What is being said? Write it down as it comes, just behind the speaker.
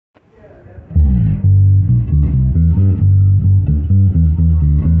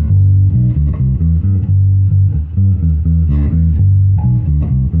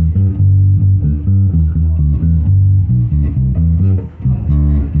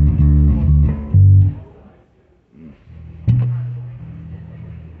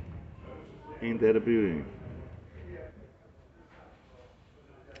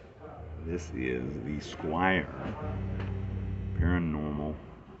This is the SQUIER Paranormal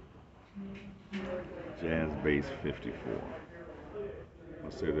Jazz Bass 54. I'll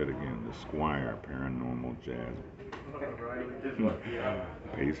say that again. The SQUIER Paranormal Jazz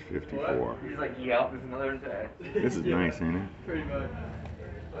Bass 54. He's like, yep, it's another day. This is nice, ain't it? Pretty much.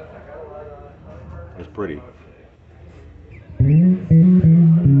 It's pretty.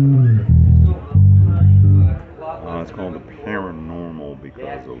 It's called the Paranormal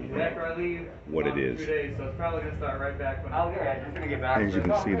because of what it is. So it's probably gonna start right back when As you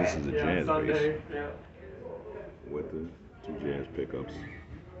can see, this is a jazz bass with the two jazz pickups,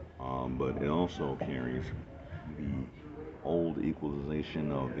 but it also carries the old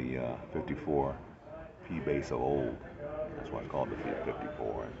equalization of the 54 P bass of old. That's why it's called the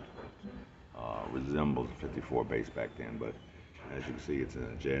 54. Resembles the 54 bass back then, but as you can see, it's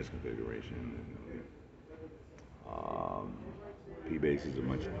a jazz configuration. P basses are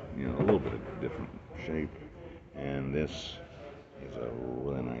much, a little bit of different shape, and this is a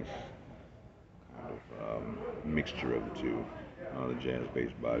really nice kind of mixture of the two, the jazz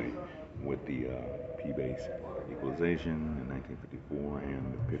bass body with the P bass equalization in 1954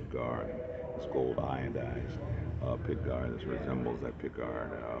 and the pick guard, this gold iodized pick guard. This resembles that pick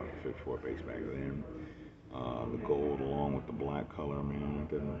guard 54 bass back then. The gold along with the black color, man,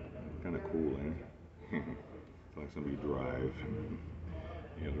 kind of cool, eh? It's like somebody drive.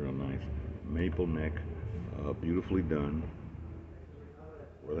 Yeah, it's real nice. Maple neck, beautifully done.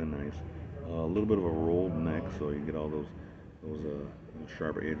 Really nice. A little bit of a rolled neck, so you get all those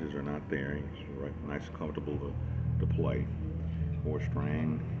sharp edges are not there. It's right, nice, comfortable to play.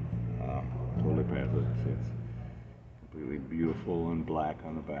 4-string, totally passes. It's completely beautiful and black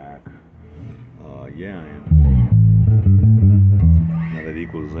on the back. Yeah, and now that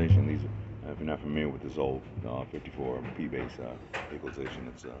equalization, these. If you're not familiar with this old 54 P bass equalization,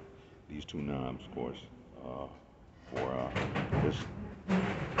 it's these two knobs, of course, for this,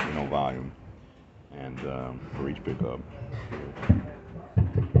 volume, and for each pickup.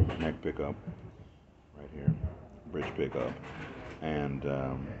 Neck pickup, right here, bridge pickup, and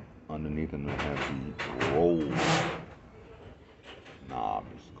underneath them it has the roll knob.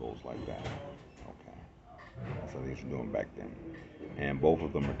 It goes like that. Okay, that's how they used to do them back then. And both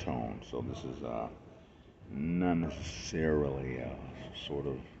of them are toned, so this is not necessarily a sort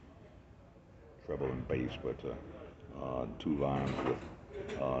of treble and bass, but two volumes with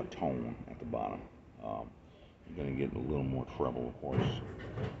tone at the bottom. You're going to get a little more treble, of course.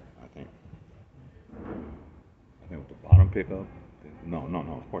 I think with the bottom pickup, no,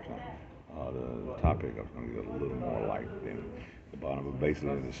 of course not. The top pickup is going to get a little more light than the bottom, but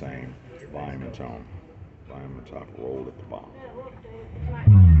basically the same volume and tone. Volume and top rolled at the bottom.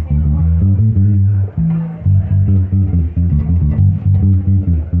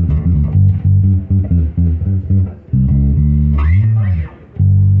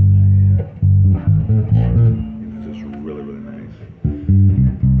 It's just really, really nice. I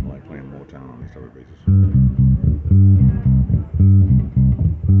like playing Motown on these type of basses.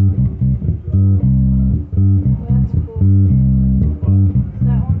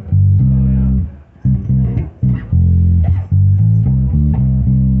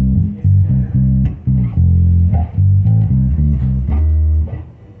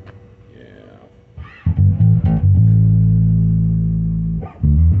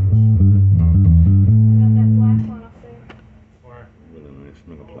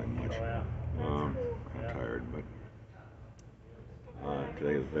 I'm tired, but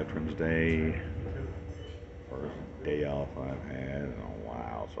today is Veterans Day, first day off I've had in a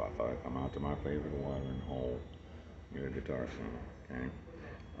while, so I thought I'd come out to my favorite watering hole, get a guitar center, okay?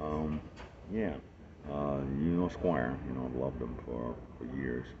 Yeah, SQUIER, I've loved them for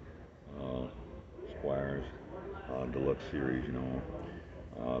years. SQUIER's deluxe series,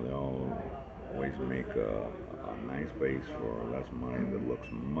 they always make a nice bass for less money that looks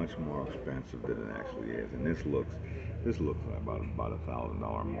much more expensive than it actually is. And this looks like about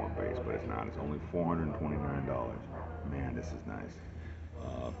 $1,000 more bass, but it's not. It's only $429. Man, this is nice.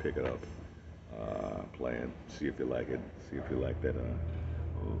 Pick it up, play it, see if you like it, see if you like that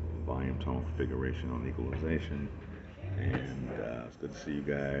volume tone configuration on equalization. And it's good to see you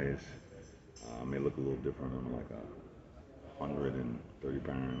guys. May look a little different. I'm like 130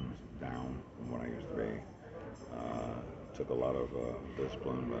 pounds down from what I used to be. Took a lot of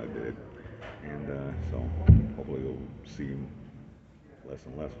discipline, but I did. And so hopefully you'll see less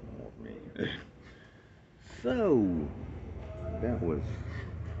and less more of me. So that was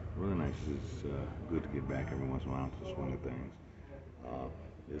really nice. It's good to get back every once in a while to the swing of things.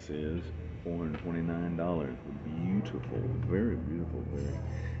 This is $429. Beautiful, very beautiful, very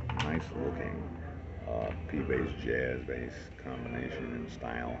nice looking P-bass, jazz bass combination and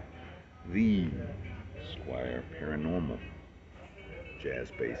style. The SQUIER Paranormal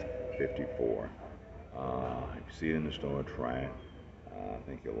Jazz Bass 54. If you see it in the store, try it. I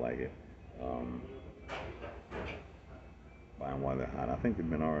think you'll like it. Buy them while they're hot. I think they've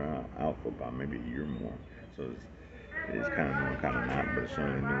been out for about maybe a year more. So it's kind of new and kind of not, but it's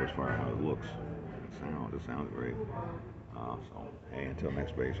certainly new as far as how it looks. It sounds great. So, hey, until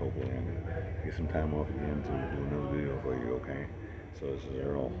next base, hopefully I can get some time off again to do another video for you, okay? So this is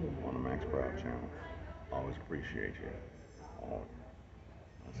Earl on the Max Proud channel. Always appreciate you. I'll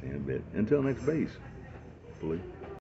see you in a bit. Until next base, hopefully.